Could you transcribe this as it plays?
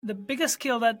the biggest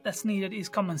skill that's needed is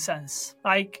common sense.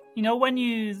 Like,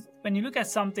 when you look at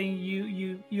something,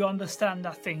 you understand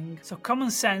that thing. So common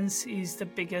sense is the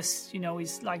biggest,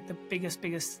 is like the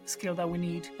biggest skill that we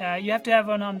need. You have to have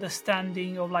an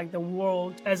understanding of like the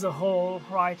world as a whole,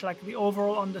 right? Like the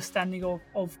overall understanding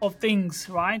of things,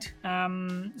 right?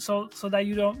 So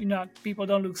that people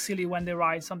don't look silly when they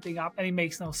write something up and it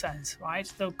makes no sense, right?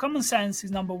 So common sense is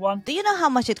number one. Do you know how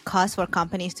much it costs for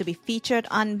companies to be featured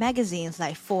on magazines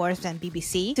like Forbes and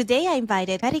BBC? Today I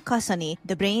invited Fery Kaszoni,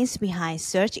 the brains behind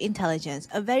Search Intelligence,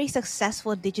 a very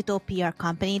successful digital PR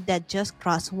company that just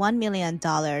crossed $1 million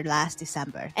last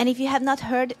December. And if you have not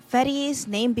heard Fery's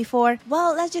name before,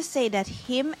 well, let's just say that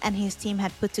him and his team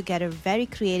had put together very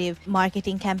creative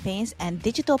marketing campaigns and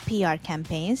digital PR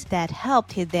campaigns that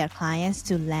helped hit their clients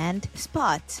to land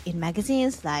spots in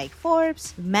magazines like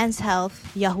Forbes, Men's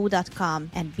Health,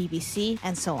 Yahoo.com, and BBC,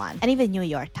 and so on, and even New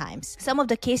York Times. Some of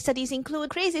the case studies include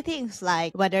crazy things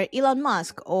like whether Elon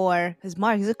Musk or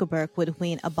Mark Zuckerberg would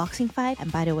win a boxing fight,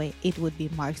 and by the way, it would be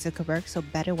Mark Zuckerberg, so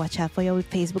better watch out for your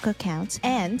Facebook accounts,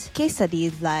 and case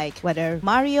studies like whether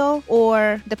Mario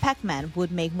or the Pac-Man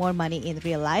would make more money in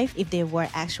real life if they were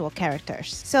actual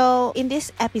characters. So in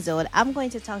this episode, I'm going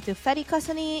to talk to Fery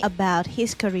Kaszoni about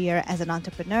his career as an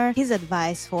entrepreneur, his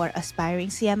advice for aspiring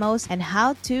CMOs, and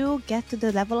how to get to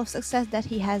the level of success that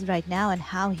he has right now, and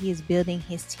how he is building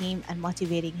his team and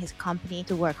motivating his company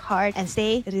to work hard and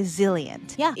stay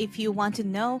resilient. Yeah, if you want to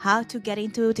know how to get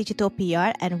into digital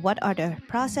PR and what are the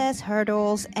process,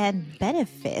 hurdles, and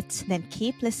benefits, then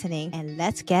keep listening and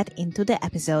let's get into the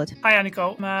episode. Hi,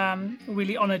 Aniko. I'm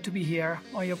really honored to be here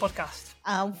on your podcast.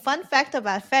 Fun fact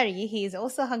about Fery, he's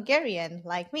also Hungarian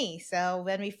like me. So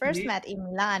when we first met in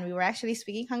Milan, we were actually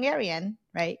speaking Hungarian,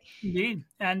 right? Indeed.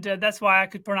 And that's why I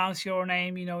could pronounce your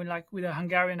name, like with a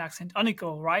Hungarian accent,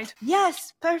 Aniko, right?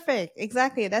 Yes, perfect.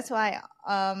 Exactly. That's why,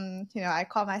 I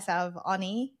call myself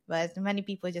Ani, but many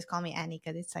people just call me Annie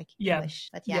because it's like English.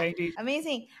 But yeah, indeed.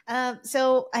 Amazing.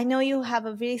 So I know you have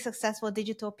a really successful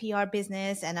digital PR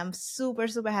business, and I'm super,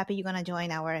 super happy you're going to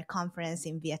join our conference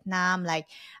in Vietnam. Like,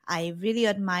 I really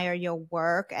admire your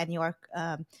work and your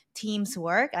team's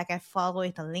work. Like, I follow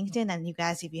it on LinkedIn, and you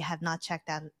guys, if you have not checked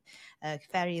out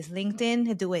Fery's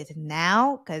LinkedIn, do it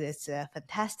now because it's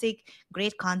fantastic,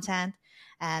 great content.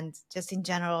 And just in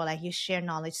general, like, you share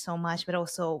knowledge so much, but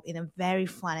also in a very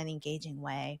fun and engaging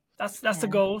way. That's the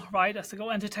goal, right? That's the goal.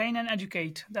 Entertain and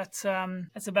educate. That's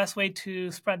the best way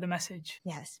to spread the message.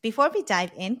 Yes. Before we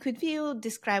dive in, could you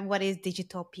describe what is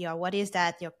digital PR? What is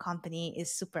that your company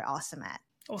is super awesome at?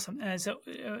 Awesome. So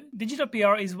digital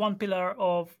PR is one pillar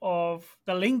of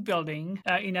the link building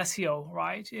in SEO,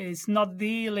 right? It's not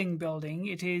the link building.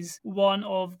 It is one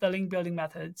of the link building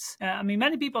methods.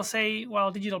 Many people say,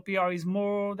 well, digital PR is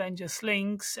more than just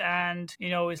links, and,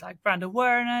 it's like brand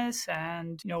awareness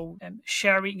and,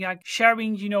 sharing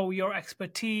your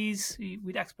expertise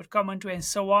with expert commentary and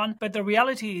so on. But the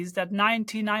reality is that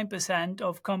 99%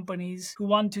 of companies who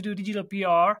want to do digital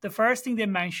PR, the first thing they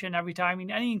mention every time in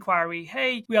any inquiry,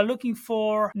 hey, we are looking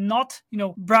for not,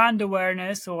 brand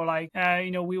awareness or like,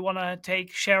 we want to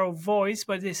take share of voice,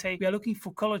 but they say we are looking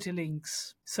for quality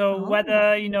links. So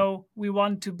whether, we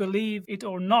want to believe it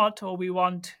or not, or we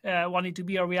want it to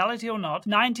be a reality or not,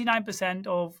 99%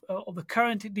 of the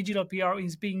current digital PR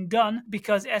is being done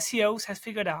because SEOs has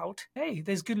figured out, hey,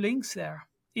 there's good links there.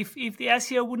 If the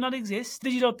SEO would not exist,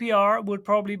 digital PR would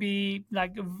probably be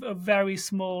like a very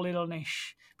small little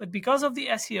niche. But because of the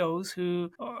SEOs who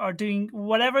are doing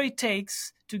whatever it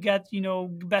takes to get,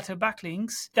 better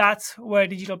backlinks, that's where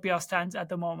digital PR stands at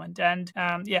the moment. And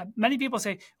many people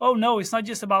say, oh, no, it's not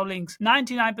just about links.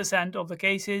 99% of the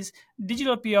cases,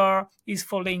 digital PR is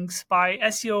for links by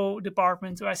SEO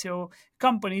departments or SEO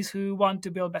companies who want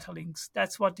to build better links.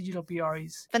 That's what digital PR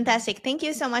is. Fantastic. Thank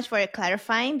you so much for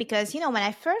clarifying, because, when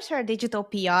I first heard digital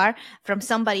PR from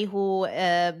somebody who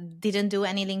didn't do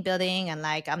any link building and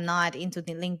like, I'm not into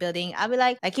the link building, I'd be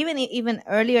like even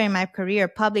earlier in my career,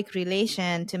 public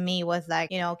relations to me was like,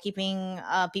 keeping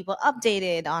people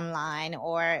updated online,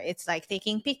 or it's like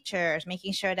taking pictures,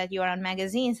 making sure that you are on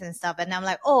magazines and stuff. And I'm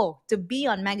like, oh, to be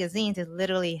on magazines is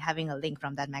literally having a link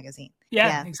from that magazine.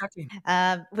 Yeah, exactly.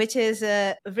 Which is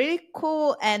really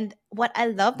cool. And what I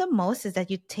love the most is that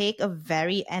you take a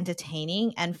very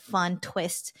entertaining and fun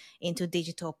twist into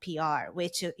digital PR,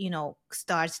 which,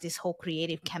 starts this whole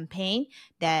creative campaign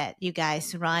that you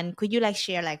guys run. Could you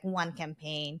share one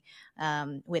campaign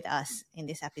with us in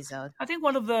this episode? I think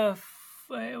one of the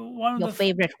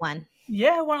favorite one.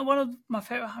 Yeah, one of my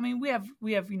favorite.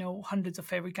 We have hundreds of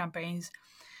favorite campaigns.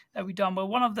 that we done. But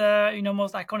one of the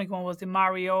most iconic one was the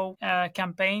Mario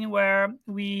campaign, where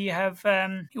we have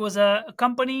it was a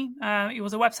company, it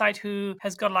was a website who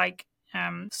has got like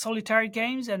solitary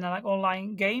games and like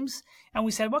online games, and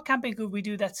we said, what campaign could we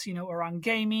do that's around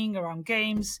gaming, around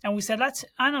games? And we said, let's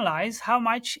analyze how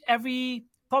much every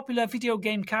popular video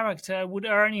game character would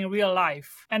earn in real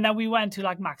life. And then we went to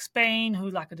like Max Payne,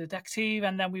 who's like a detective,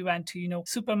 and then we went to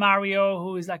Super Mario,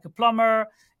 who is like a plumber.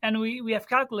 And we have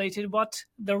calculated what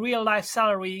the real life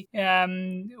salary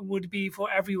would be for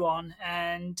everyone.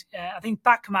 And I think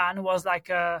Pac-Man was like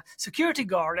a security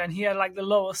guard, and he had like the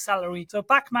lowest salary. So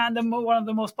Pac-Man, one of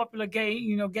the most popular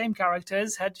game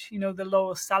characters, had the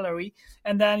lowest salary.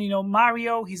 And then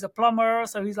Mario, he's a plumber,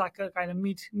 so he's like a kind of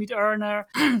mid earner.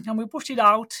 And we pushed it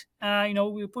out.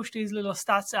 We pushed these little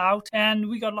stats out, and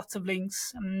we got lots of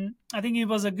links. I think it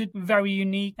was a good, very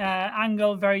unique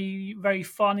angle, very, very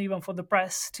fun even for the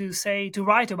press to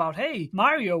write about. Hey,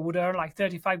 Mario would earn like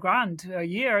 35 grand a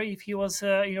year if he was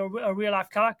a real life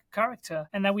character.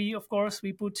 And then we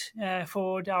put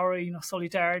forward our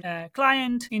solitaire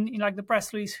client in like the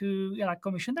press release, who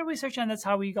commissioned the research, and that's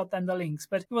how we got then the links.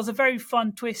 But it was a very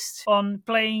fun twist on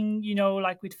playing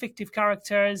like with fictive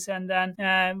characters and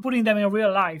then putting them in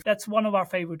real life. That's one of our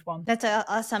favorite ones. That's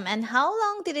awesome. And how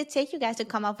long did it take you guys to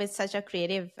come up with such a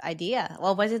creative idea?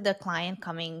 Or was it the client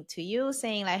coming to you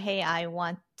saying like, hey, I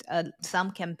want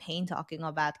some campaign talking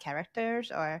about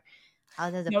characters? Or how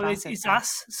does the process it's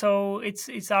us. So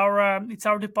it's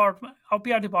our department. Our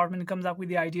PR department comes up with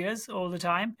the ideas all the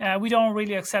time. We don't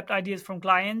really accept ideas from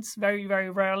clients. Very, very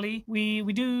rarely. We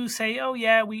do say, oh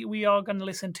yeah, we are going to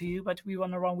listen to you, but we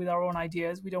want to run with our own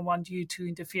ideas. We don't want you to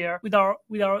interfere with our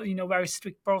very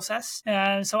strict process.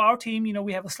 And so our team,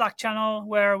 we have a Slack channel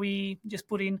where we just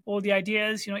put in all the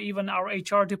ideas. Even our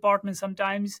HR department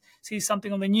sometimes sees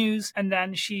something on the news, and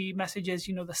then she messages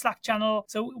the Slack channel.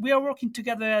 So we are working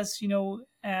together as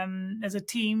as a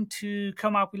team to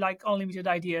come up with like unlimited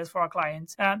ideas for our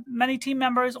clients. Many team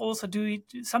members also do it.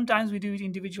 Sometimes we do it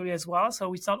individually as well,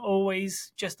 so it's not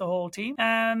always just the whole team.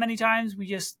 Many times we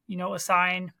just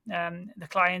assign the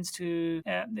clients to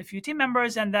a few team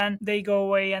members, and then they go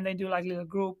away and they do like little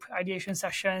group ideation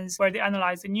sessions where they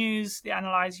analyze the news, they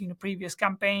analyze previous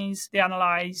campaigns, they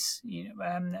analyze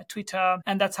Twitter,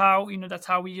 and that's how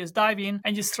we just dive in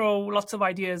and just throw lots of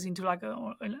ideas into like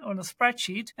on a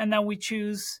spreadsheet, and then we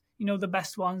choose the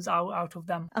best ones out of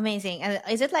them. Amazing. And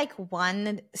is it like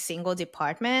one single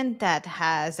department that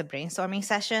has a brainstorming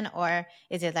session, or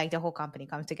is it like the whole company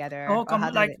comes together?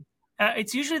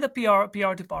 It's usually the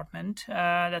PR department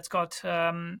that's got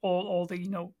all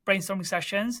the brainstorming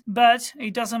sessions, but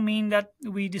it doesn't mean that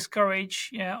we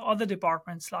discourage other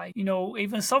departments, like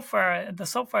even the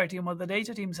software team or the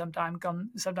data team sometimes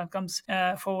comes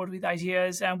forward with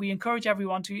ideas, and we encourage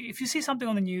everyone to, if you see something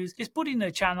on the news, just put it in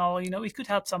the channel. It could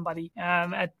help somebody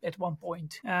at one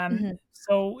point.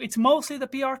 So it's mostly the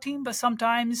PR team, but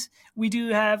sometimes we do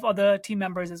have other team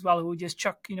members as well who just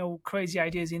chuck crazy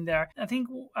ideas in there. I think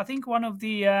one of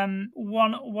the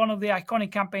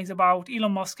iconic campaigns about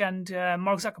Elon Musk and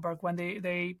Mark Zuckerberg, when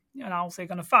they announced they're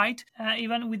going to fight,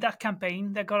 even with that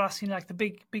campaign, they got us in like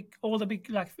the all the big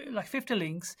like 50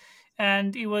 links.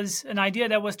 And it was an idea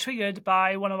that was triggered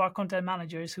by one of our content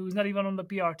managers who's not even on the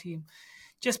PR team.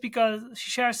 Just because she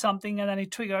shares something, and then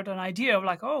it triggered an idea of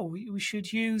like, oh, we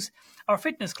should use our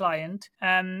fitness client.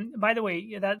 By the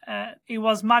way, that it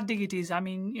was Matt Diggity's. I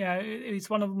mean,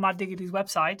 it's one of Matt Diggity's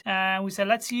website. And we said,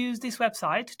 let's use this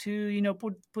website to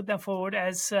put them forward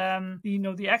as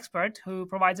the expert who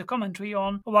provides a commentary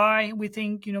on why we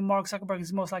think Mark Zuckerberg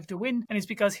is most likely to win, and it's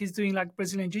because he's doing like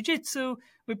Brazilian Jiu-Jitsu.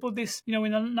 We put this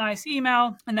in a nice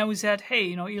email, and then we said,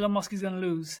 hey, Elon Musk is going to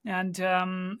lose, and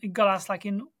it got us like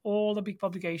in all the big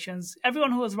publications.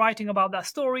 Everyone who was writing about that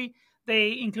story,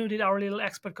 they included our little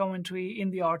expert commentary in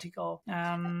the article,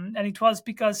 and it was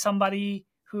because somebody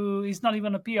who is not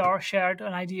even a PR shared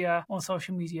an idea on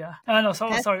social media. On the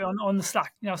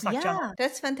Slack, Slack channel. Yeah,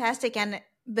 that's fantastic. And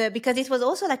because it was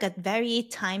also like a very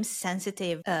time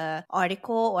sensitive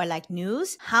article or like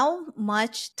news, how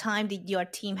much time did your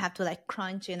team have to like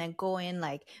crunch in and go in,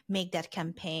 like make that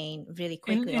campaign really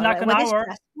quickly? In like an hour.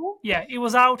 Yeah, it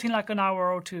was out in like an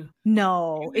hour or two.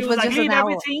 No, it was like just leave an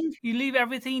hour. everything. You leave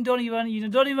everything. Don't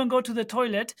even go to the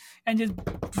toilet, and just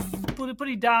put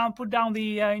it down. Put down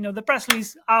the the press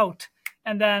release out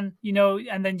and then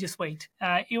and then just wait.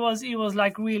 It was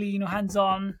like really hands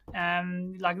on,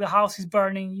 like the house is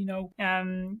burning.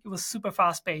 It was super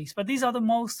fast paced. But these are the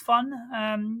most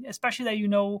fun, especially that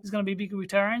there's going to be big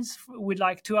returns with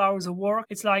like 2 hours of work.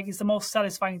 It's the most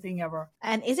satisfying thing ever.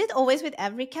 And is it always with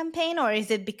every campaign, or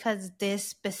is it because this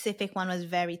specific one was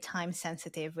very time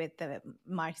sensitive with the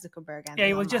Mark Zuckerberg and Yeah,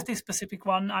 it Elon was just Musk? this specific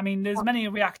one. I mean, there's many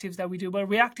reactives that we do, but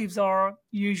reactives are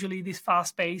usually this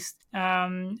fast paced.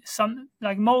 Some,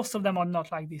 like most of them, are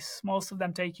not like this. Most of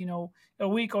them take a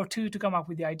week or two to come up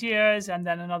with the ideas, and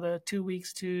then another 2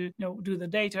 weeks to do the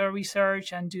data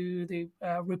research and do the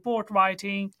report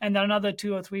writing, and then another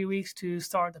 2 or 3 weeks to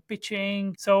start the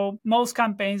pitching. So most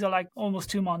campaigns are like almost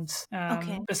 2 months.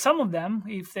 Okay. But some of them,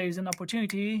 if there's an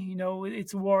opportunity,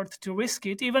 it's worth to risk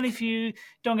it, even if you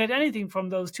don't get anything from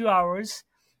those 2 hours.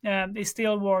 It's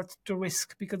still worth to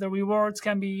risk because the rewards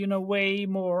can be way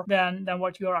more than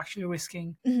what you're actually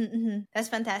risking. That's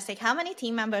fantastic. How many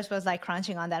team members was like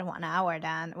crunching on that 1 hour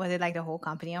then? Was it like the whole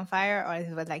company on fire, or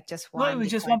it was like just No, it one was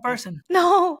big just one person? person.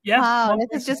 No. Yeah, Wow, one that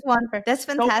is person. just one person. That's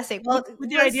So fantastic. Well, with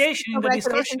the just ideation in the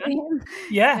congratulations to discussion, him.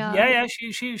 yeah, Yeah. yeah,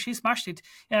 yeah, she smashed it.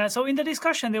 So in the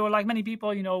discussion, there were like many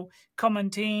people,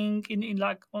 commenting in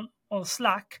like on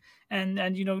Slack, and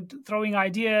throwing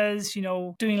ideas,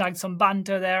 doing like some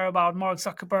banter there about Mark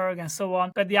Zuckerberg and so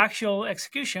on. But the actual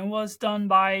execution was done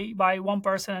by one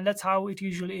person, and that's how it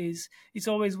usually is. It's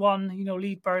always one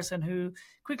lead person who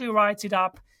quickly writes it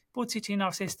up, puts it in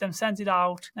our system, sends it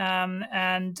out,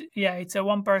 and yeah, it's a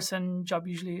one-person job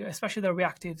usually, especially the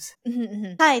reactives.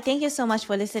 Hi, thank you so much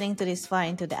for listening to this far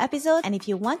into the episode. And if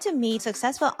you want to meet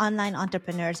successful online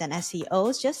entrepreneurs and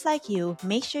SEOs just like you,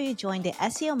 make sure you join the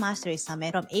SEO Mastery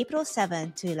Summit from April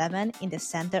 7 to 11 in the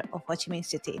center of Ho Chi Minh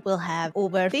City. We'll have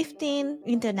over 15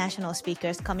 international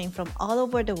speakers coming from all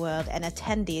over the world and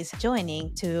attendees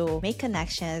joining to make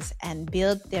connections and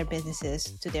build their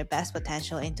businesses to their best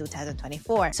potential in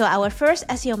 2024. So our first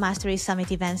SEO Mastery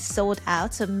Summit event sold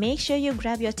out. So make sure you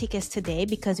grab your tickets today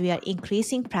because we are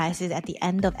increasing prices at the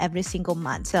end of every single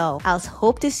month. So I'll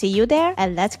hope to see you there,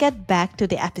 and let's get back to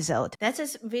the episode. That's a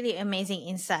really amazing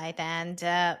insight. And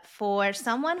for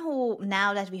someone who,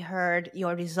 now that we heard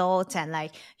your results and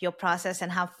like your process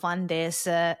and how fun this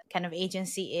kind of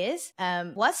agency is,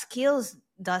 what skills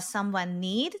does someone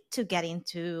need to get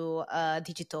into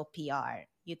digital PR?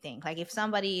 You think, like, if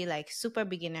somebody like super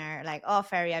beginner, like, oh,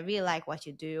 Fery, I really like what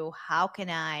you do, how can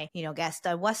I get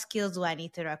started? What skills do I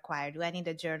need to acquire? Do I need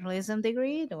a journalism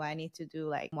degree? Do I need to do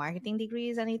like marketing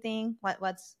degrees? Anything?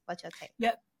 What's your take?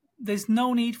 Yeah, there's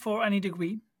no need for any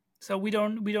degree. So we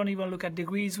don't even look at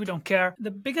degrees. We don't care.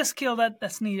 The biggest skill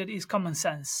that's needed is common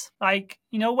sense. Like,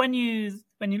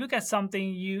 when you look at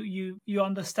something, you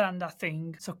understand that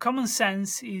thing. So common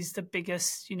sense is the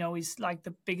biggest, is like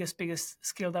the biggest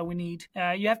skill that we need.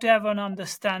 You have to have an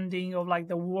understanding of like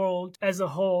the world as a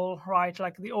whole, right?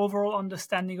 Like the overall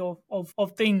understanding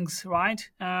of things, right?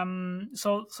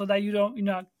 So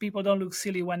that people don't look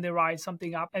silly when they write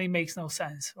something up and it makes no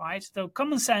sense, right? So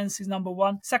common sense is number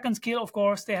one. Second skill, of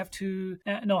course, they have to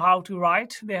know how to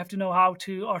write. They have to know how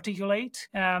to articulate.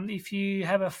 If you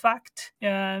have a fact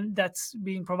that's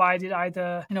being provided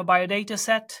either by a data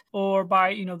set or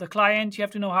by the client, you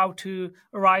have to know how to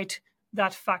write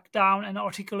that fact down and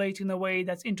articulate in a way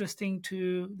that's interesting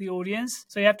to the audience.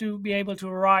 So you have to be able to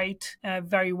write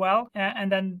very well.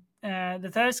 And then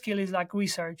the third skill is like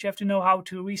research. You have to know how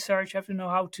to research. You have to know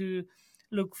how to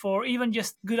look for even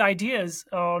just good ideas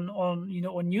on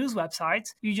news websites.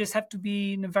 You just have to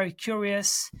be very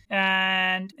curious,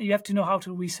 and you have to know how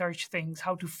to research things,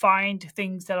 how to find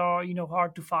things that are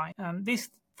hard to find. These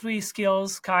three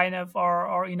skills kind of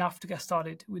are enough to get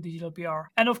started with digital PR.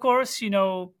 And of course,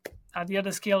 the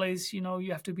other skill is,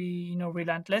 you have to be,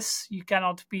 relentless. You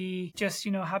cannot be just,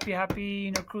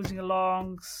 happy, cruising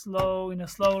along slow in a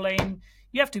slow lane.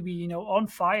 You have to be, on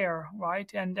fire,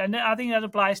 right? And I think that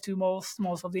applies to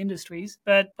most of the industries.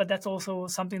 But that's also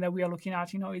something that we are looking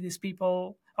at.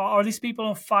 Are these people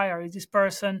on fire? Is this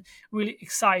person really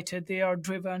excited? They are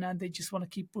driven and they just want to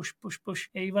keep push.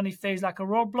 Even if there's like a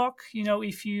roadblock,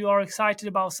 if you are excited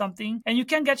about something, and you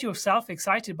can get yourself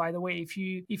excited, by the way, if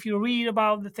you read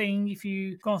about the thing, if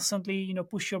you constantly,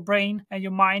 push your brain and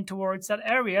your mind towards that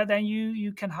area, then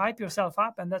you can hype yourself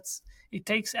up, and it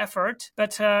takes effort.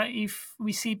 But if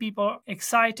we see people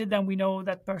excited, then we know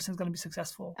that person is going to be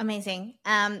successful. Amazing.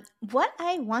 What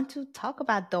I want to talk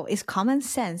about though is common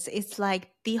sense. It's like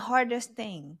the hardest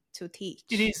thing to teach.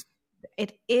 It is.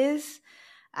 It is.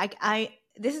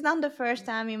 this is not the first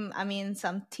time I'm in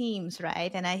some teams,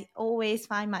 right? And I always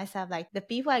find myself like the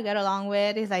people I get along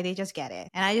with is like they just get it,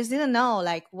 and I just didn't know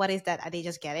like what is that they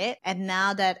just get it. And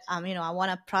now that I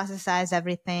want to processize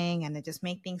everything and just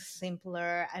make things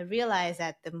simpler, I realize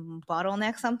that the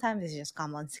bottleneck sometimes is just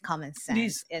common It sense.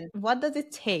 is. And what does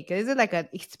it take? Is it like an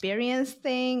experience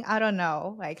thing? I don't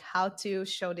know, like how to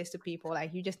show this to people.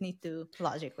 Like you just need to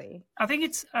logically. I think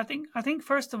it's. I think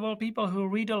first of all, people who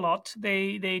read a lot,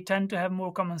 they tend to have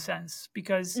more common sense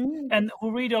because, Mm. and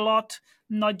who read a lot,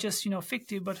 not just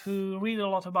fictive, but who read a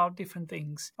lot about different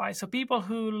things, right? So people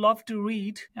who love to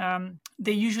read,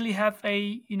 they usually have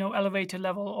a elevated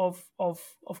level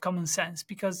of common sense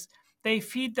because they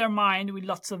feed their mind with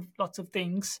lots of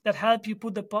things that help you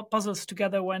put the puzzles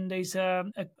together when there's a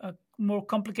more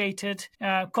complicated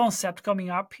concept coming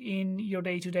up in your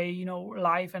day-to-day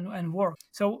life and work.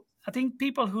 So I think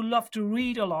people who love to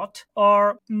read a lot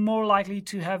are more likely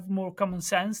to have more common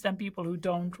sense than people who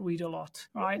don't read a lot,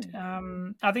 right?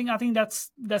 I think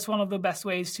that's one of the best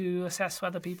ways to assess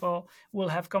whether people will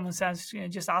have common sense.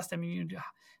 Just ask them,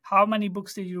 how many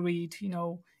books did you read?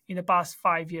 In the past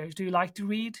 5 years, do you like to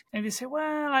read? And if they say,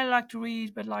 well, I like to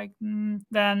read, but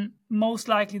then most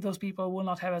likely those people will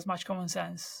not have as much common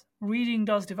sense. Reading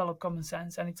does develop common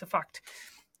sense, and it's a fact.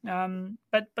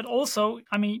 But also,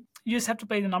 I mean, you just have to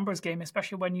play the numbers game,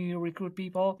 especially when you recruit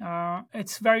people.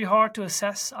 It's very hard to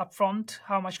assess upfront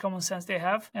how much common sense they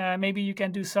have. Maybe you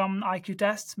can do some IQ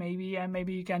tests, and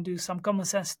maybe you can do some common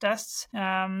sense tests.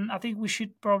 I think we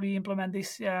should probably implement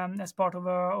this as part of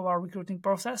our recruiting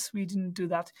process. We didn't do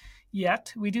that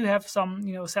yet. We do have some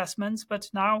assessments, but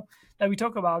now that we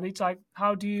talk about it, like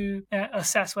how do you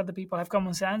assess whether people have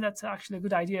common sense? That's actually a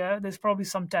good idea. There's probably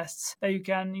some tests that you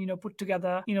can put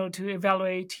together to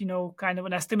evaluate kind of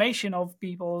an estimation of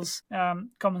people's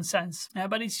common sense.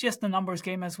 But it's just a numbers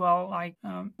game as well. Like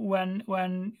when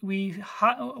we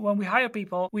hire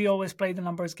people, we always play the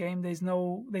numbers game. There's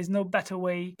no better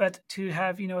way but to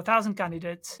have 1,000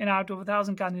 candidates, and out of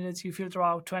 1,000 candidates you filter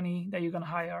out 20 that you're going to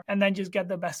hire, and then just get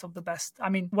the best of the best. I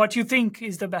mean, what you think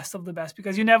is the best of the best,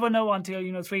 because you never know until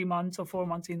 3 months or 4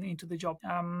 months into the job.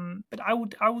 But I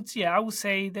would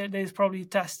say that there's probably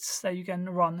tests that you can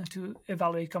run to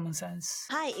evaluate common sense.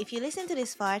 Hi, if you listen to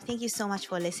this far, thank you so much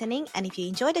for listening. And if you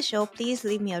enjoyed the show, please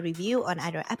leave me a review on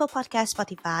either Apple Podcast,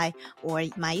 Spotify, or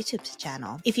my YouTube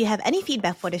channel. If you have any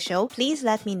feedback for the show, please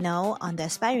let me know on the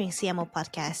Aspiring CMO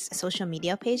Podcast social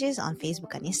media pages on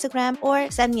Facebook and Instagram, or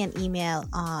send me an email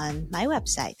on my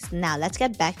website. Now, let's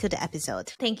get back to the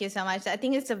episode. Thank you so much. I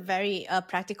think it's a very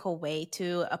practical way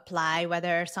to apply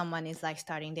whether someone is like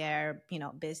starting their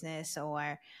business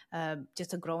or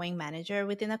just a growing manager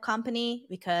within a company,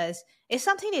 because it's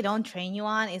something they don't train you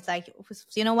on. It's like,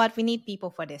 you know what, we need people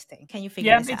for this thing. Can you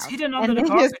figure this It's out? hidden under And the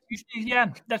then carpet.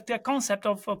 Yeah, that the concept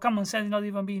of common sense is not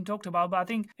even being talked about. But I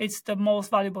think it's the most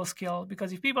valuable skill,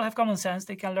 because if people have common sense,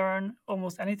 they can learn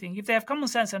almost anything. If they have common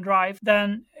sense and drive,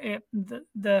 then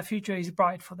the future is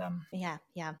bright for them. yeah,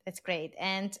 that's great.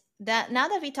 And that now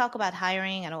that we talk about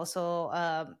hiring and also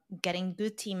getting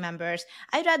good team members,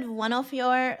 I read one of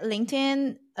your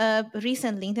recent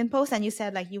LinkedIn posts, and you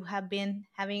said like you have been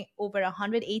having over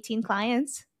 118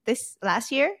 clients this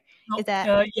last year. No, Is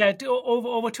that yeah,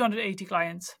 over 280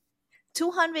 clients.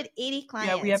 280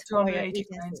 Yeah, we have clients for your 280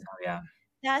 clients agency? now.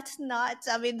 Yeah, That's nuts.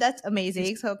 I mean, that's it's,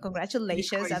 amazing. So it is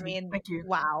congratulations. I crazy. mean, Thank you.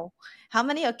 wow. How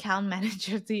many account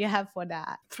managers do you have for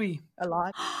that? 3. A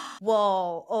lot.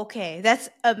 Whoa. Okay. That's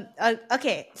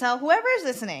okay. So whoever is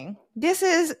listening, this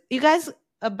is you guys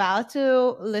about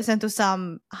to listen to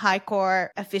some hardcore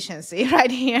efficiency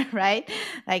right here, right?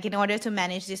 Like in order to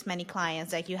manage this many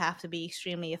clients, like you have to be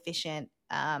extremely efficient.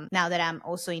 Now that I'm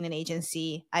also in an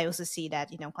agency, I also see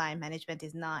that client management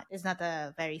is not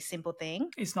a very simple thing.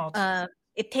 It's not.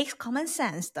 It takes common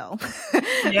sense though. Yeah,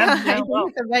 I yeah. think Well,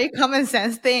 it's a very common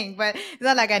sense thing, but it's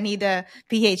not like I need a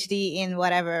PhD in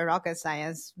whatever rocket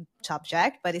science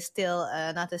subject, but it's still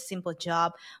not a simple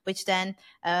job. Which then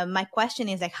my question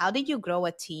is like, how did you grow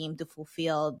a team to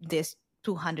fulfill this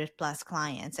 200 plus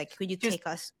clients? Like, could you just take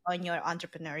us on your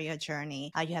entrepreneurial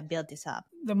journey, how you have built this up?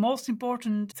 the most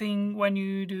important thing when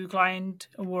you do client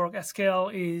work at scale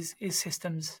is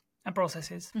systems and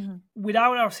processes. Mm-hmm.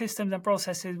 Without our systems and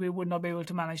processes, we would not be able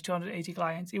to manage 280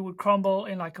 clients. It would crumble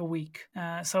in like a week.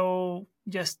 So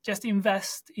just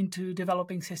invest into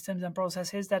developing systems and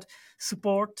processes that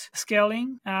support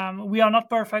scaling. We are not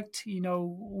perfect.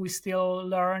 We still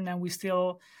learn, and we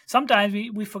still sometimes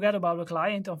we forget about a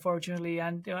client, unfortunately.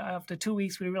 And after 2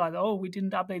 weeks, we realize, oh, we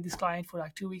didn't update this client for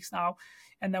like 2 weeks now,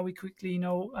 and then we quickly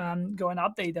go and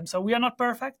update them. So we are not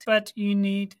perfect, but you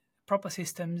need proper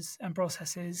systems and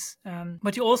processes.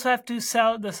 But you also have to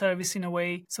sell the service in a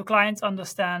way so clients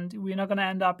understand we're not going to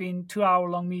end up in 2 hour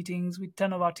long meetings with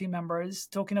 10 of our team members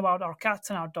talking about our cats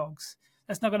and our dogs.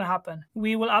 That's not going to happen.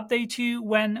 We will update you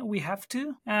when we have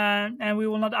to, and we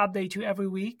will not update you every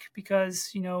week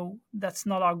because that's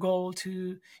not our goal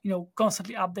to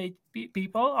constantly update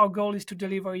people. Our goal is to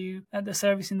deliver you the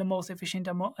service in the most efficient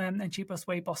and cheapest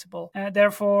way possible.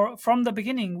 Therefore, from the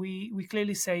beginning, we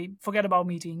clearly say, forget about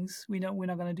meetings. We're not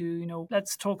going to do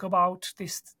let's talk about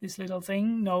this little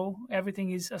thing. No,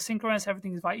 everything is asynchronous.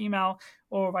 Everything is by email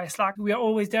or by Slack. We are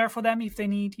always there for them if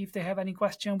they have any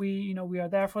question. We are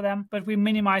there for them, but we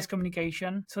minimize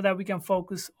communication so that we can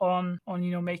focus on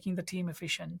making the team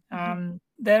efficient.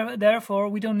 Therefore,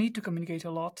 we don't need to communicate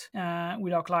a lot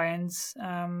with our clients,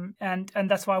 and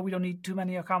that's why we don't need too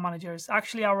many account managers.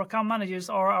 Actually, our account managers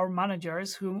are our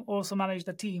managers who also manage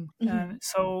the team.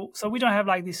 So we don't have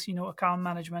like this account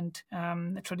management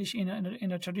tradition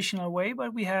in a traditional way,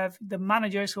 but we have the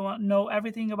managers who know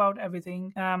everything about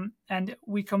everything, and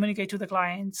we communicate to the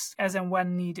clients as and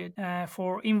when needed.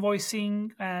 For invoicing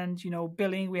and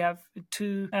billing, we have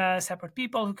two separate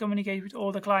people who communicate with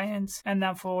all the clients, and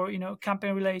then for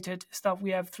campaign related stuff,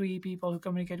 we have 3 people who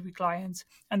communicate with clients,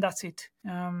 and that's it.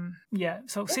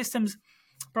 So systems,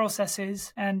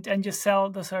 processes, and just sell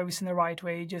the service in the right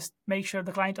way. Just make sure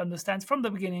the client understands from the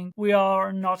beginning we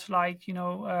are not like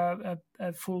a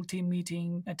full team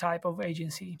meeting type of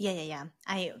agency. Yeah.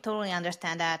 I totally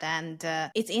understand that. And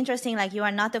it's interesting, like you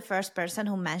are not the first person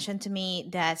who mentioned to me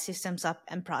that systems up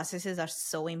and processes are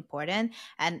so important.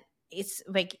 And it's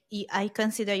like I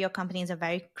consider your company as a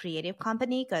very creative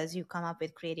company because you come up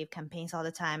with creative campaigns all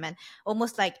the time, and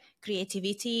almost like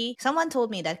creativity. Someone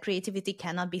told me that creativity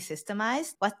cannot be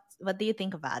systemized. What do you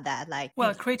think about that?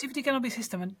 Well, creativity cannot be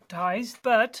systematized,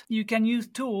 but you can use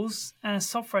tools and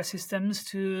software systems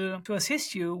to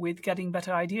assist you with getting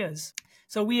better ideas.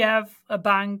 So we have a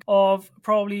bank of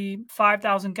probably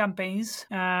 5,000 campaigns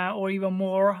or even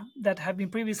more that have been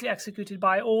previously executed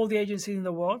by all the agencies in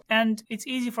the world. And it's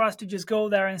easy for us to just go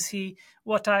there and see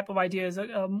what type of ideas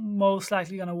are most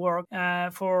likely going to work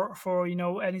for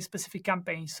any specific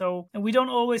campaign. So we don't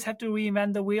always have to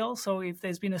reinvent the wheel. So if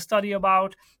there's been a study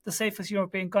about the safest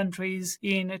European countries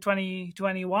in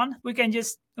 2021, we can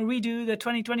just redo the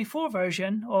 2024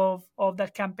 version of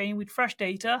that campaign with fresh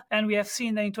data, and we have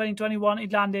seen that in 2021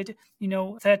 it landed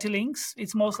 30 links.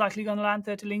 It's most likely going to land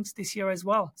 30 links this year as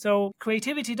well. So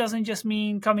creativity doesn't just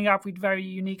mean coming up with very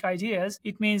unique ideas.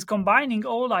 It means combining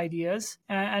all ideas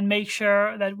and make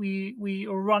sure that we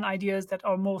run ideas that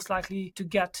are most likely to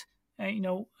get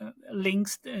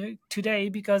links today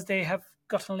because they have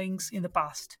gotten links in the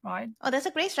past, right? Oh, that's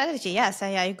a great strategy. Yes,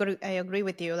 I agree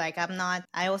with you. Like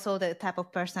I also the type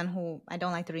of person who I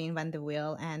don't like to reinvent the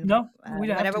wheel, and no, we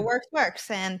don't whatever have to.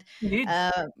 works. And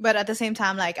but at the same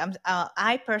time, like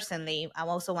I personally, I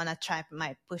also want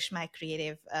to push my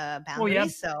creative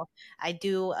boundaries. So I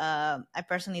do. I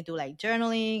personally do like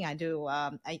journaling. I do.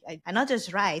 I not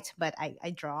just write, but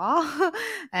I draw.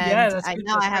 And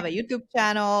I have a YouTube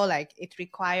channel. Like it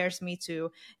requires me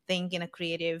to think in a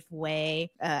creative way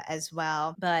as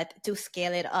well, but to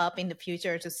scale it up in the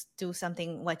future to do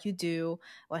something what you do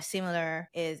or similar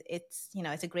it's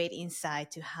a great insight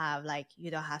to have. Like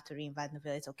you don't have to reinvent the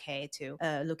wheel. It's okay to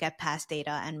look at past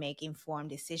data and make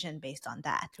informed decision based on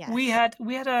that. Yes. We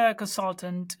had a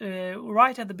consultant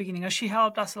right at the beginning, and she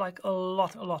helped us like a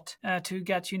lot to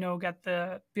get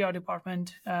the PR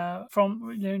department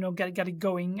from get it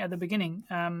going at the beginning.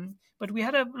 But we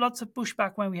had lots of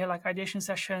pushback when we had like ideation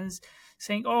sessions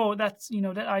saying, oh, that's,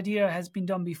 that idea has been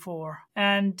done before.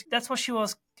 And that's what she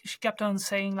kept on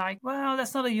saying, like, well,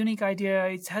 that's not a unique idea.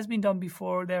 It has been done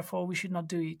before, therefore we should not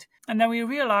do it. And then we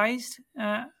realized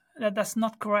that's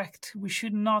not correct. We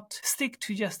should not stick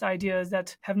to just ideas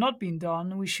that have not been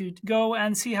done. We should go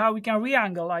and see how we can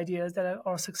re-angle ideas that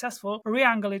are successful,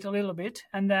 re-angle it a little bit,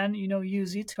 and then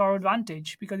use it to our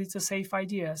advantage because it's a safe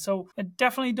idea. So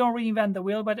definitely don't reinvent the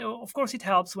wheel, but of course it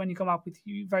helps when you come up with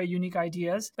very unique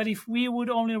ideas. But if we would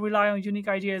only rely on unique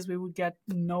ideas, we would get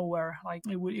nowhere. Like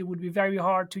it would be very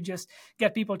hard to just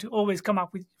get people to always come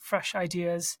up with fresh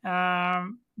ideas.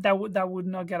 That would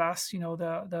not get us,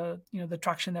 the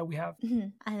traction that we have. Mm-hmm.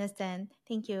 I understand.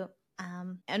 Thank you.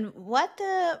 And well,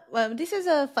 this is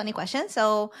a funny question.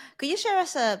 So could you share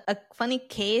us a funny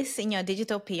case in your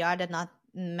digital PR that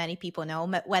many people know,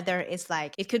 whether it's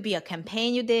like it could be a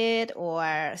campaign you did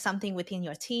or something within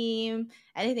your team,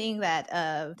 anything that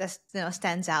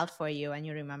stands out for you and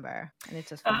you remember, and it's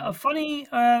just A funny.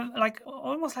 funny, like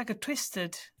almost like a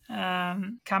twisted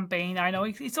campaign. I know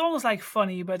it's almost like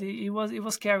funny, but it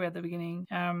was scary at the beginning.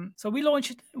 So we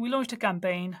launched a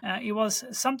campaign. It was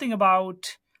something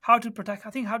about how to protect,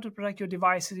 I think, how to protect your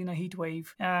devices in a heat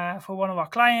wave for one of our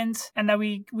clients. And then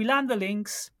we land the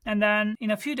links, and then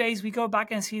in a few days we go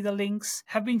back and see the links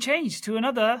have been changed to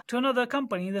another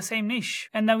company in the same niche.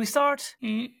 And then we start,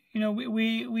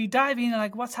 we dive in,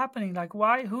 like, what's happening, like,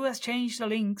 why, who has changed the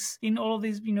links in all of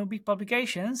these big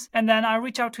publications. And then I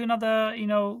reach out to another,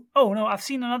 oh no, I've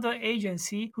seen another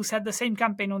agency who said the same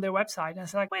campaign on their website, and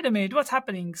it's like, wait a minute, what's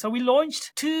happening? So we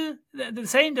launched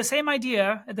the same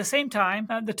idea at the same time,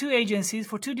 the two agencies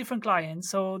for two different clients.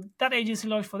 So that agency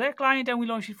launched for their client, and we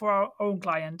launched it for our own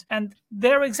client. And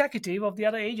their executive of the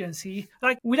other agency,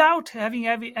 like, without having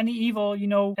any evil,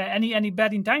 any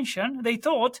bad intention, they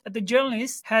thought that the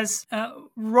journalist has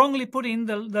wrongly put in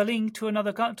the link to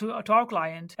to our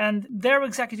client, and their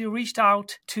executive reached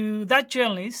out to that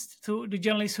journalist, to the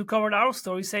journalist who covered our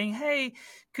story, saying, hey,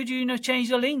 could you change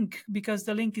the link because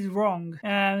the link is wrong,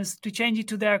 and to change it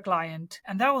to their client.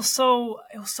 And that was so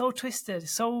twisted.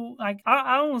 So, like,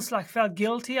 I almost like felt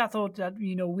guilty. I thought that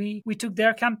we took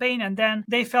their campaign, and then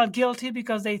they felt guilty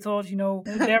because they thought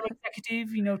their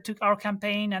executive took our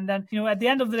campaign. And then at the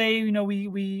end of the day,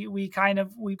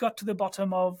 we got to the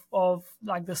bottom of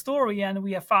like the story, and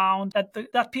we have found that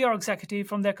that PR executive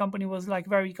from their company was like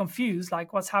very confused,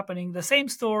 like, what's happening. The same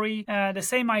story, the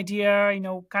same idea,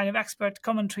 kind of expert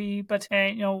commentary, but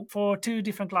for two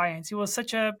different clients. It was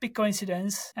such a big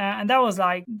coincidence, and that was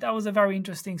a very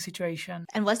interesting situation.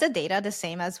 And was the data the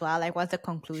same as well? Like, was the No, it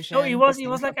conclusion the was it same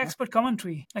was for like both? expert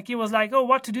commentary. Like, it was like, oh,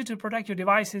 what to do to protect your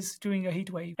devices during a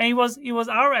heat wave. And it was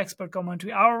our expert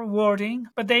commentary, our wording,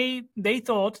 but they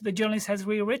thought the journalist has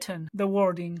rewritten the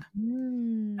wording.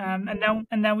 Mm.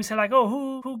 And then we said, like,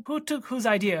 oh, who took whose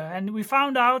idea? And we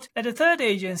found out that a third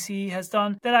agency has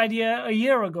done that idea a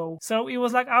year ago. So it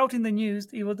was like out in the news.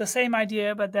 It was the same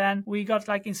idea, but then we got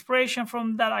like inspiration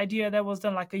from that idea that was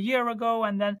done like a year ago,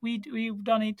 and then we've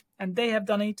done it, and they have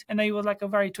done it, and it was like a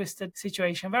very twisted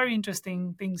situation. Very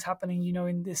interesting things happening,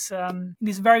 in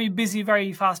this very busy,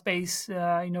 very fast paced,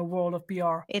 world of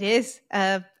PR. It is.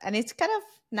 And it's kind of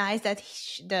nice that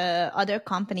the other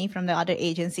company from the other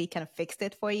agency kind of fixed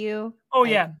it for you. Oh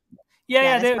Like, yeah. Yeah, yeah,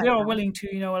 yeah, that's they quite are nice. willing to,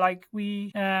 like,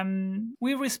 we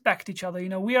respect each other.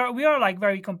 We are like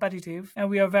very competitive, and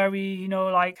we are very,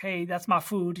 like, hey, that's my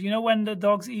food. When the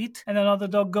dogs eat and another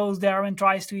dog goes there and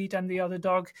tries to eat, and the other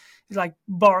dog is like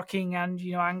barking and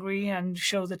angry and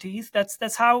shows the teeth.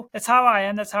 That's how I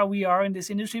am. That's how we are in this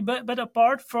industry. But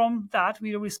apart from that,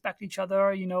 we respect each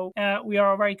other. We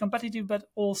are very competitive, but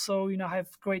also have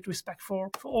great respect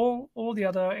for all the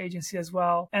other agencies as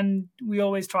well. And we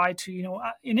always try to,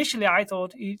 initially I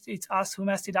thought it's us who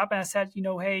messed it up, and I said,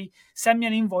 hey, send me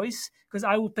an invoice because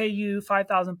I will pay you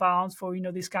 £5,000 for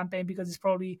this campaign, because it's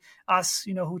probably us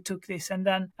who took this. And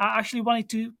then I actually wanted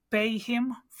to pay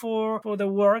him for the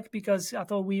work, because I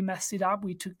thought we messed it up.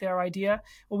 We took their idea,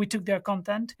 or we took their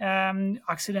content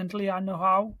accidentally. I don't know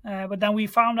how, but then we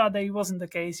found out that it wasn't the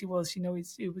case. It was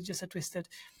it was just a twisted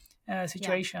Yeah.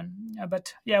 situation.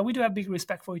 But yeah, we do have big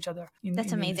respect for each other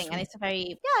That's in the amazing. And industry.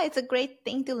 it's yeah, it's a great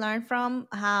thing to learn from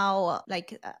how,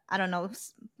 like, I don't know,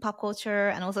 pop culture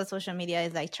and also social media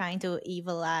is like trying to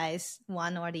evilize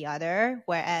one or the other.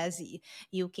 Whereas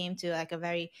you came to like a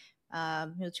very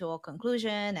mutual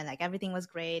conclusion, and like everything was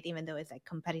great, even though it's like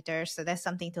competitors. So that's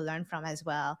something to learn from as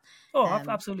well. Oh,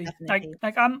 absolutely. Like,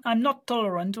 Definitely. I'm not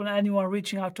tolerant on anyone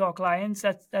reaching out to our clients.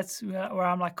 That's where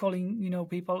I'm like calling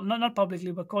people, not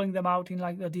publicly, but calling them out in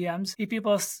like the DMs. If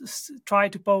people try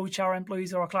to poach our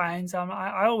employees or our clients,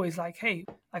 I always like, hey,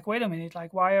 like, wait a minute,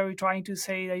 like, why are you trying to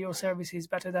say that your service is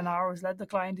better than ours? Let the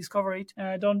client discover it.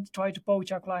 Don't try to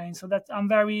poach our clients. So that I'm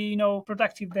very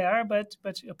protective there. But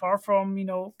apart from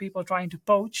people trying to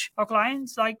poach our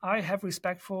clients, like, I have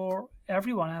respect for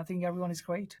everyone. I think everyone is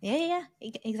great. Yeah, yeah,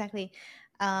 yeah, exactly.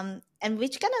 And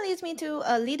which kind of leads me to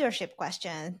a leadership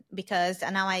question, because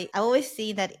now I always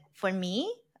see that for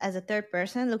me as a third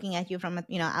person looking at you from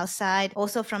outside,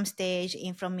 also from stage,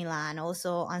 in from Milan,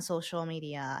 also on social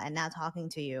media, and now talking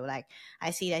to you, like, I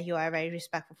see that you are very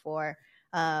respectful for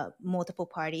multiple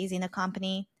parties in a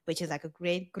company, which is like a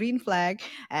great green flag.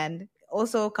 And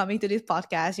also coming to this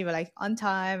podcast, you were like on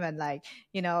time, and like,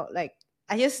 like,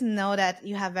 I just know that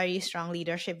you have very strong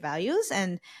leadership values,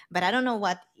 and but I don't know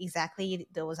what exactly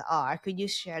those are. Could you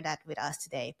share that with us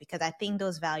today? Because I think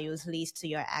those values leads to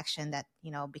your action that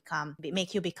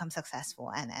make you become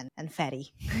successful and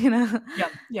Fery.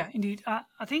 Yeah, indeed.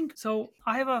 I think so.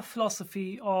 I have a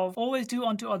philosophy of always do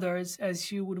unto others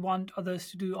as you would want others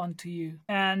to do unto you.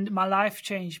 And my life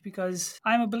changed because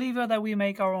I'm a believer that we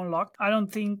make our own luck. I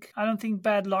don't think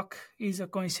bad luck is a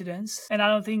coincidence, and I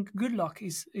don't think good luck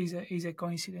is a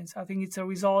coincidence. I think it's a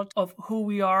result of who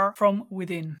we are from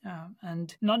within,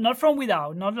 and not from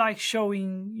without. Not like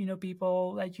showing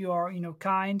people that you are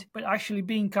kind, but actually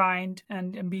being kind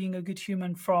and being a good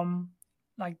human from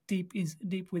like deep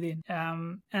within,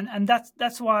 and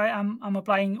that's why I'm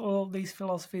applying all these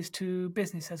philosophies to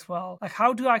business as well. Like,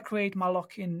 how do I create my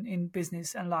luck in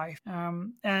business and life?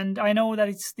 And I know that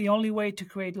it's the only way to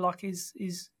create luck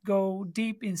is go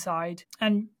deep inside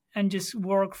and just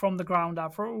work from the ground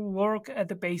up, or work at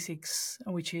the basics,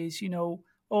 which is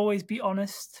always be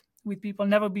honest with people,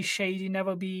 never be shady,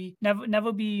 never be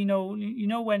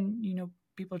when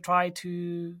people try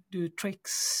to do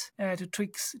tricks, to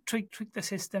trick the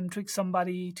system, trick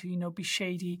somebody to be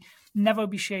shady. Never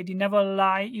be shady, never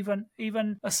lie,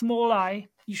 even a small lie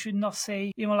you should not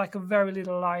say, even like a very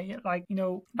little lie. Like,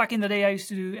 back in the day I used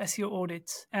to do SEO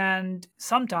audits, and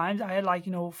sometimes I had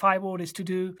 5 audits to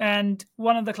do, and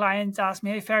one of the clients asked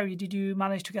me, "Hey Fery, did you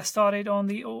manage to get started on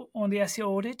the SEO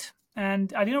audit?"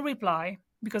 And I didn't reply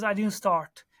because I didn't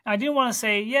start. I didn't want to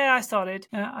say, "Yeah, I started."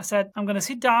 I said, "I'm going to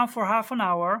sit down for half an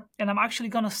hour and I'm actually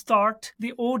going to start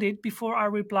the audit before I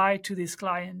reply to this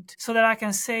client, so that I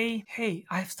can say, hey,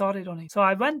 I've started on it." So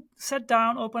I sat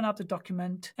down, opened up the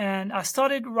document, and I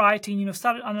started writing,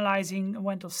 started analyzing,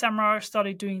 went to seminar,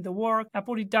 started doing the work. I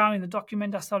put it down in the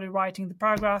document. I started writing the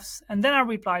paragraphs, and then I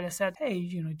replied. I said, "Hey,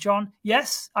 John,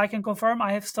 yes, I can confirm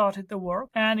I have started the work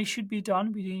and it should be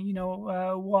done within,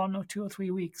 1 or 2 or 3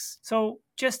 weeks." So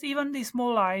just even these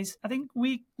small lies, I think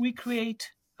we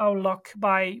create our luck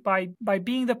by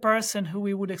being the person who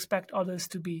we would expect others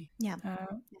to be. Yeah.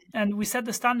 And we set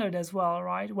the standard as well,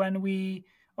 right? When we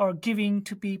are giving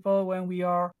to people, when we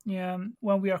are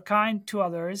kind to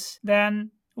others,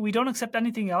 then we don't accept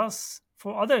anything else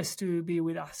for others to be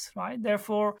with us, right?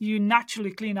 Therefore, you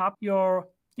naturally clean up your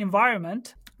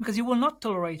environment, because you will not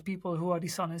tolerate people who are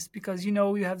dishonest, because you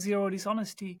have zero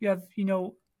dishonesty. You have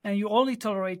and you only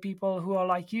tolerate people who are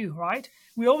like you, right?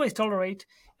 We always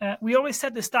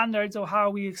set the standards of how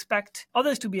we expect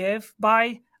others to behave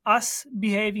by us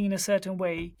behaving in a certain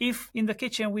way. If in the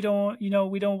kitchen we don't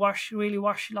wash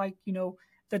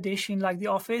the dish in like the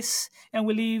office, and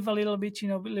we leave a little bit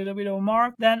of a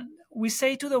mark, then we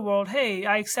say to the world, "Hey,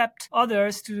 I accept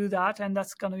others to do that, and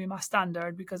that's going to be my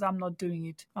standard because I'm not doing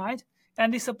it," right?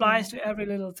 And this applies to every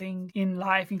little thing in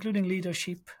life, including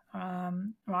leadership,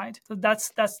 right? So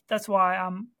that's why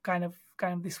I'm kind of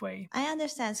this way. I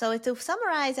understand. So to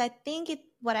summarize, I think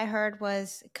what I heard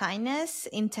was kindness,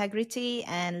 integrity,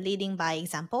 and leading by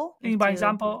example. Leading by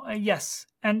example, yes,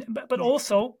 and but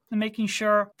also making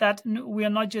sure that we are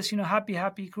not just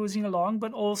happy cruising along,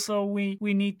 but also we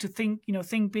need to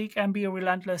think big and be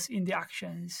relentless in the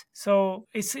actions. So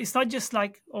it's not just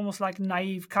like almost like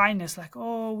naive kindness, like,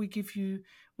 "Oh, we'll give you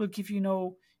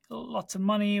lots of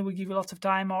money, we give you lots of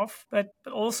time off," but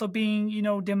also being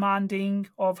demanding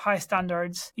of high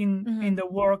standards in the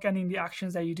work and in the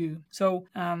actions that you do. So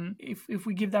if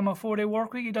we give them a 4-day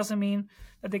work week, it doesn't mean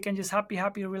that they can just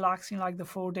happy relax in like the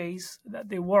 4 days that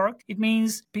they work. It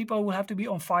means people will have to be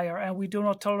on fire, and we do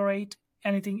not tolerate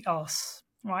anything else,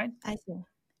 right? I see.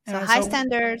 So high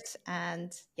standards and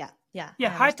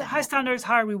high standards,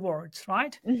 high rewards,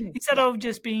 right? Instead of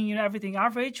just being everything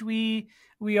average, we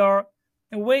are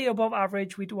way above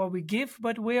average with what we give,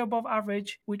 but way above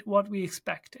average with what we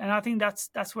expect. And I think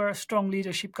that's where strong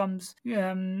leadership comes.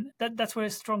 That's where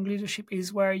strong leadership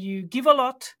is, where you give a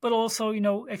lot, but also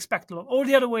expect a lot, or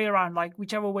the other way around, like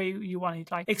whichever way you want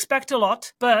it. Like, expect a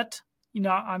lot, but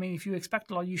if you expect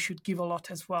a lot, you should give a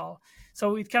lot as well.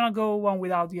 So it cannot go one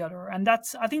without the other. And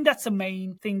I think that's the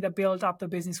main thing that built up the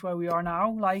business where we are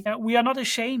now. Like, we are not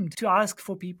ashamed to ask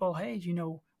for people, "Hey,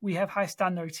 we have high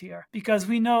standards here," because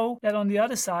we know that on the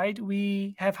other side,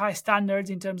 we have high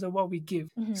standards in terms of what we give.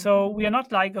 So we are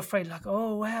not like afraid, like,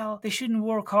 "Oh, well, they shouldn't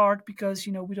work hard because,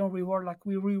 we don't reward," like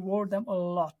we reward them a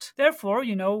lot. Therefore,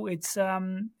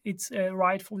 it's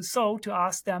rightfully so to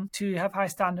ask them to have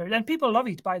high standards. And people love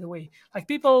it, by the way. Like,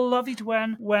 people love it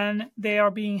when they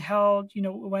are being held,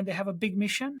 when they have a big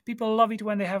mission. People love it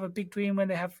when they have a big dream, when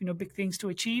they have, big things to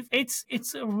achieve. It's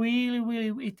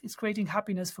really, it's creating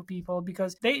happiness for people,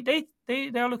 because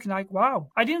they're looking like, "Wow,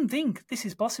 I didn't think this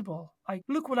is possible. Like,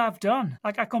 look what I've done.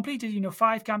 Like, I completed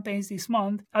 5 campaigns this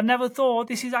month. I never thought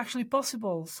this is actually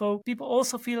possible." So people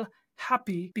also feel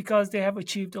happy because they have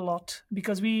achieved a lot,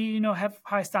 because we have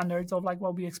high standards of like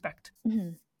what we expect.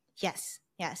 Mhm. Yes,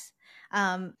 yes.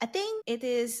 I think it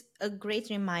is a great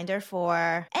reminder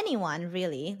for anyone,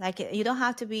 really. Like, you don't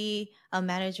have to be a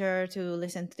manager to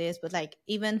listen to this, but like,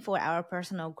 even for our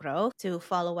personal growth, to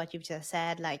follow what you've just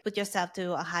said, like, put yourself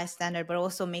to a high standard, but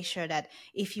also make sure that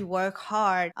if you work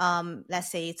hard, let's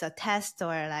say it's a test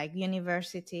or like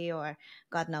university or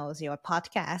God knows your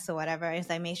podcast or whatever, it's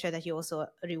like make sure that you also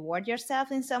reward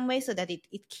yourself in some way so that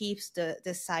it keeps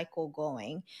the cycle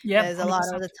going. Yeah, Because a lot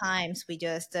of 100%. the times we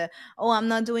just oh, I'm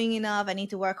not doing enough, I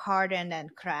need to work harder, and then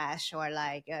crash, or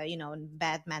like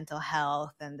bad mental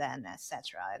health, and then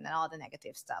etc., and then all the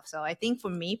negative stuff. So I think for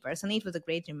me personally it was a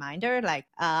great reminder, like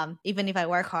even if I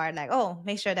work hard, like, oh,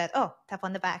 make sure that, oh, tap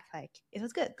on the back, like it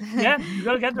was good. Yeah, you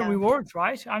gotta get the Yeah. rewards,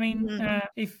 right? I mean, Mhm.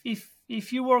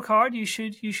 if you work hard, you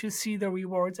should see the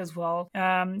rewards as well.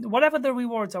 Whatever the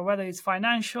rewards are, whether it's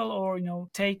financial or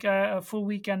take a full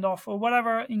weekend off or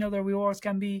whatever the rewards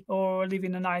can be, or live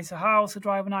in a nicer house or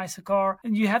drive a nicer car,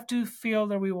 and you have to feel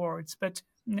the rewards. But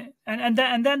and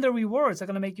then the rewards are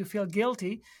going to make you feel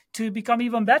guilty to become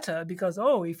even better, because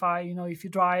if you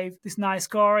drive this nice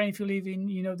car and if you live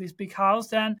in this big house,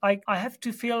 then I have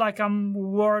to feel like I'm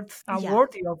Yeah.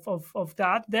 worthy of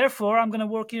that. Therefore I'm going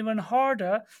to work even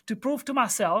harder to prove to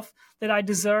myself that I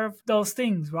deserve those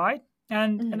things, right?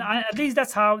 And Mhm. at least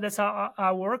that's how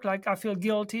I work. Like, I feel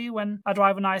guilty when I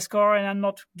drive a nice car and I'm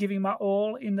not giving my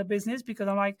all in the business, because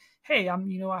I'm like, hey,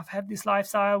 I've had this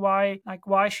lifestyle.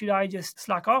 Why should I just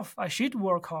slack off? I should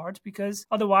work hard, because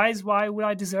otherwise, why would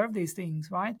I deserve these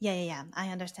things, right? Yeah, yeah, yeah. I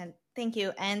understand. Thank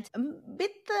you. And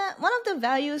one of the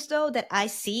values though that I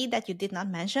see that you did not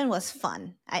mention was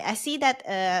fun. I see that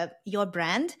your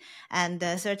brand and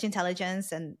search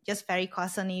intelligence and just Fery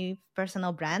Kaszoni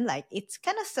personal brand, like it's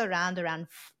kind of surround around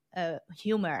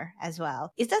humor as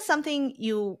well. Is that something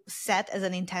you set as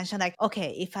an intention? Like,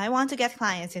 okay, if I want to get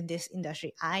clients in this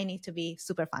industry, I need to be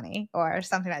super funny or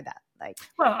something like that. Like,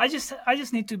 Well, I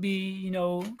just need to be,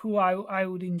 who I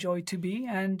would enjoy to be,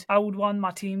 and I would want my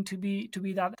team to be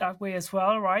that way as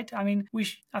well, right? I mean,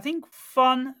 I think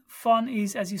fun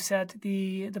is, as you said,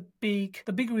 the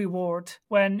big reward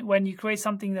when you create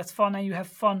something that's fun and you have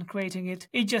fun creating it.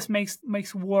 It just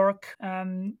makes work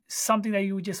something that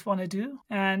you just want to do,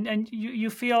 and you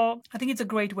feel. I think it's a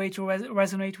great way to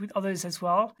resonate with others as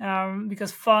well,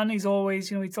 because fun is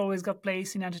always, it's always got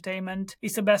place in entertainment.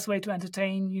 It's the best way to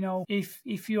entertain.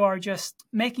 If you are just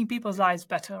making people's lives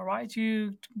better, right?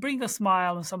 You bring a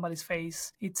smile on somebody's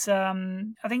face. It's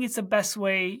I think it's the best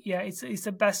way. Yeah, it's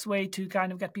the best way to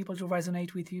kind of get people to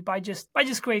resonate with you, by just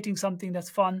creating something that's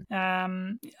fun.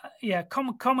 Yeah,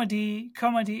 comedy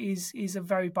is a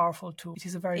very powerful tool. It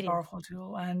is a very it is. powerful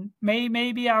tool, and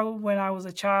maybe when I was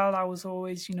a child, I was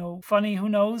always funny. Who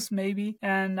knows? Maybe,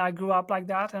 and I grew up like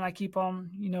that, and I keep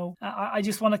on. I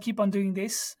just want to keep on doing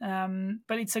this.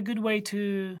 But it's a good way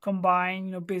to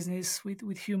combine business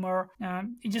with humor.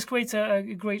 It just creates a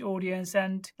great audience,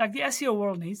 and like the SEO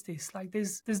world needs this. Like,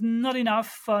 there's not enough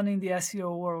fun in the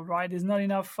SEO world, right? There's not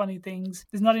enough funny things.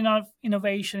 There's not enough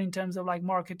innovation in terms of like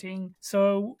marketing.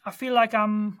 So I feel like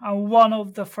I'm one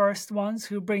of the first ones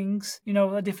who brings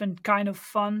a different kind of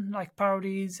fun, like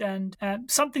parodies, and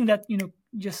something that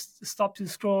just stops you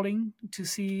scrolling to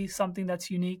see something that's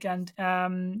unique, and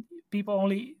people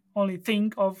only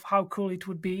think of how cool it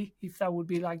would be if that would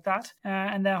be like that,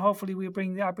 and then hopefully I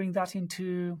bring that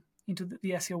into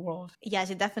the SEO world. Yes,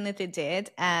 it definitely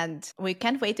did. And we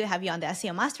can't wait to have you on the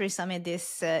SEO Mastery Summit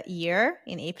this year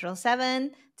in April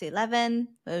 7 to 11.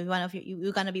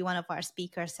 You're going to be one of our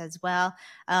speakers as well.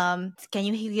 Can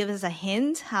you give us a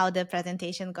hint how the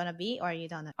presentation going to be, or you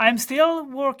don't know? I'm still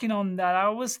working on that. I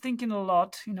was thinking a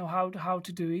lot, how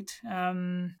to do it.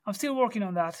 I'm still working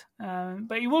on that.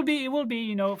 But it will be,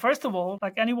 first of all,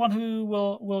 like anyone who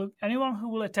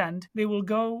will attend, they will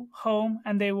go home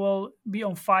and they will be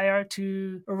on fire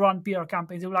to run PR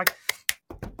campaigns. They will like,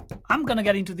 I'm gonna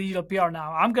get into digital PR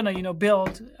now. I'm gonna,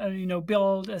 build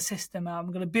a system.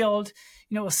 I'm gonna build,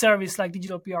 a service like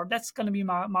digital PR. That's gonna be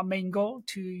my main goal.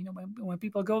 To when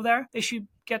people go there, they should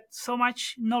get so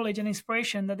much knowledge and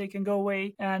inspiration that they can go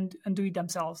away and do it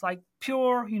themselves. Like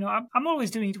pure, I'm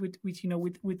always doing it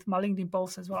with my LinkedIn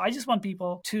posts as well. I just want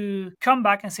people to come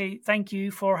back and say thank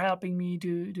you for helping me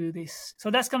do this.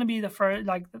 So that's gonna be the first,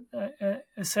 like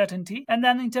a certainty. And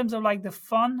then in terms of like the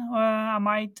fun, I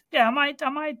might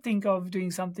think of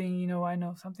doing something. I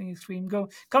know, something extreme,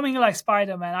 coming like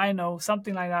Spider-Man. I know,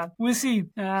 something like that. We'll see.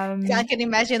 I can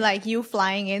imagine like you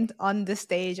flying in on the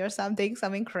stage or something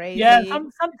Yeah, crazy,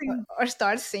 something. or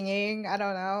start singing. I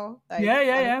don't know. Like, Yeah,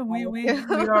 yeah, that yeah. was We fun.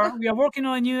 we we are we are working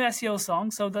on a new SEO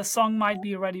song, so the song might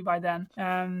be ready by then.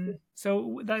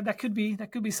 So that could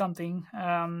be something.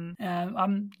 I'm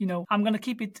gonna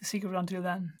keep it secret until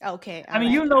then. Okay, I all mean,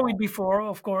 right. you know it before,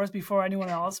 of course, before anyone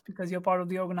else, because you're part of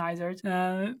the organizers.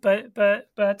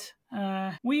 But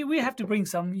we have to bring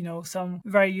some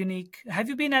very unique. Have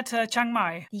you been at Chiang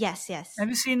Mai? Yes, yes. Have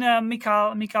you seen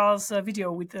Mikal's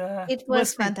video with It Will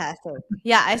was Smith? fantastic.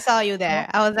 Yeah, I saw you there.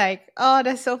 I was like, oh,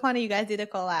 that's so funny. You guys did a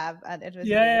collab, and it was really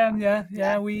Yeah, fun. yeah,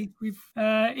 Yeah. yeah. We've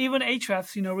even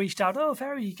Ahrefs, reached out. Oh,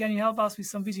 Ferry, can you help us with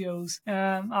some videos?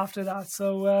 After that, so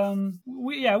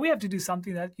we have to do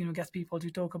something that gets people to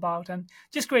talk about and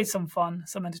just create some fun,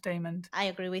 some entertainment. I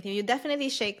agree with you. You definitely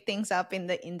shake things up in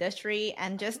the industry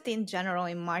and just in general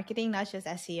in marketing, not just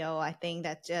SEO. I think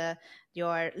that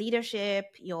your leadership,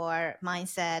 your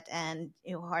mindset, and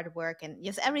your hard work, and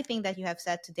just everything that you have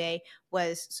said today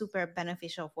was super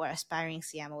beneficial for aspiring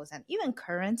CMOs and even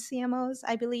current CMOs,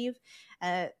 I believe.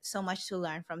 So much to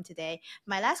learn from today.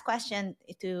 My last question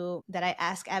that I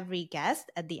ask every guest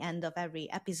at the end of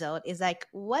every episode is like,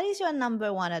 what is your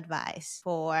number one advice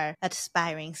for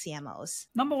aspiring CMOs?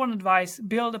 Number one advice: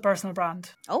 build a personal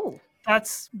brand. Oh,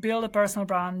 That's build a personal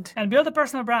brand, and build a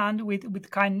personal brand with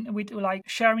like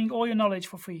sharing all your knowledge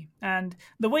for free. And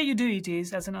the way you do it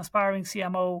is, as an aspiring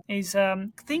CMO, is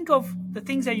think of the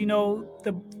things that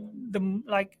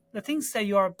the things that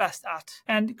you are best at,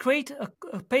 and create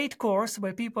a paid course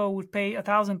where people would pay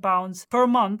 £1,000 per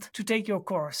month to take your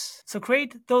course. So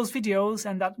create those videos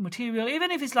and that material,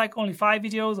 even if it's like only 5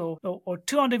 videos or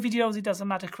 200 videos, it doesn't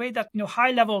matter. Create that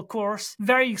high level course,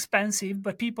 very expensive,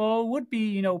 but people would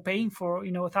be paying for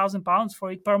 £1,000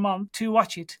 for it per month to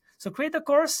watch it. So create a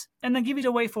course and then give it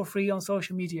away for free on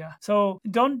social media. So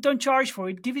don't charge for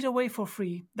it. Give it away for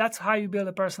free. That's how you build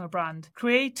a personal brand.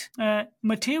 Create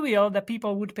material that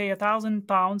people would pay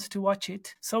 £1,000 to watch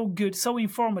it. So good, so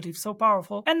informative, so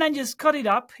powerful. And then just cut it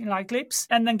up in like clips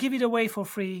and then give it away for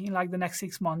free in like the next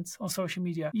 6 months on social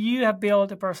media. You have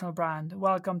built a personal brand.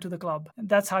 Welcome to the club.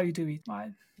 That's how you do it.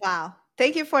 Right? wow.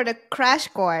 Thank you for the crash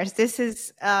course. This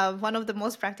is one of the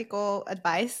most practical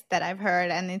advice that I've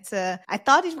heard. And I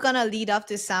thought it was going to lead up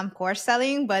to some course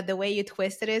selling, but the way you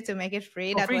twisted it to make it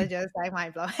free, For that was free. just like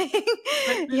mind blowing.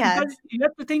 Yes. Because you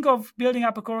have to think of building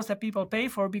up a course that people pay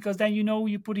for, because then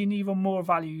you put in even more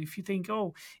value. If you think,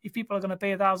 oh, if people are going to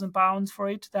pay £1,000 for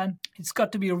it, then it's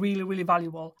got to be really, really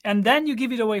valuable. And then you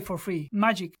give it away for free.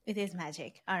 Magic. It is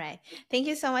magic. All right. Thank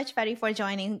you so much, Fery, for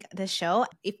joining the show.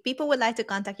 If people would like to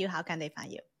contact you, how can they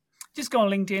find you? Just go on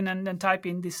LinkedIn and then type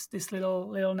in this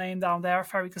little name down there,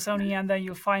 Fery Kaszoni, and then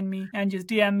you'll find me and just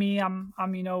DM me. I'm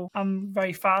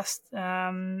very fast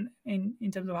in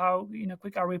terms of how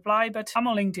quick I reply, but I'm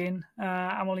on LinkedIn.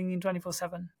 I'm on LinkedIn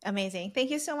 24/7. Amazing. Thank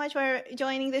you so much for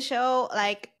joining the show.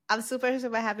 Like, I'm super,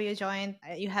 super happy you joined.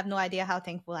 You have no idea how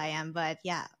thankful I am, but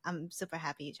yeah, I'm super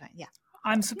happy you joined. Yeah.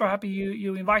 I'm super happy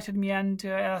you invited me, and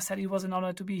as I said, it was an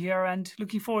honor to be here, and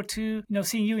looking forward to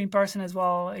seeing you in person as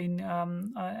well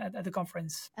at the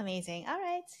conference. Amazing. All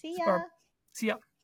right. See ya. Super. See ya.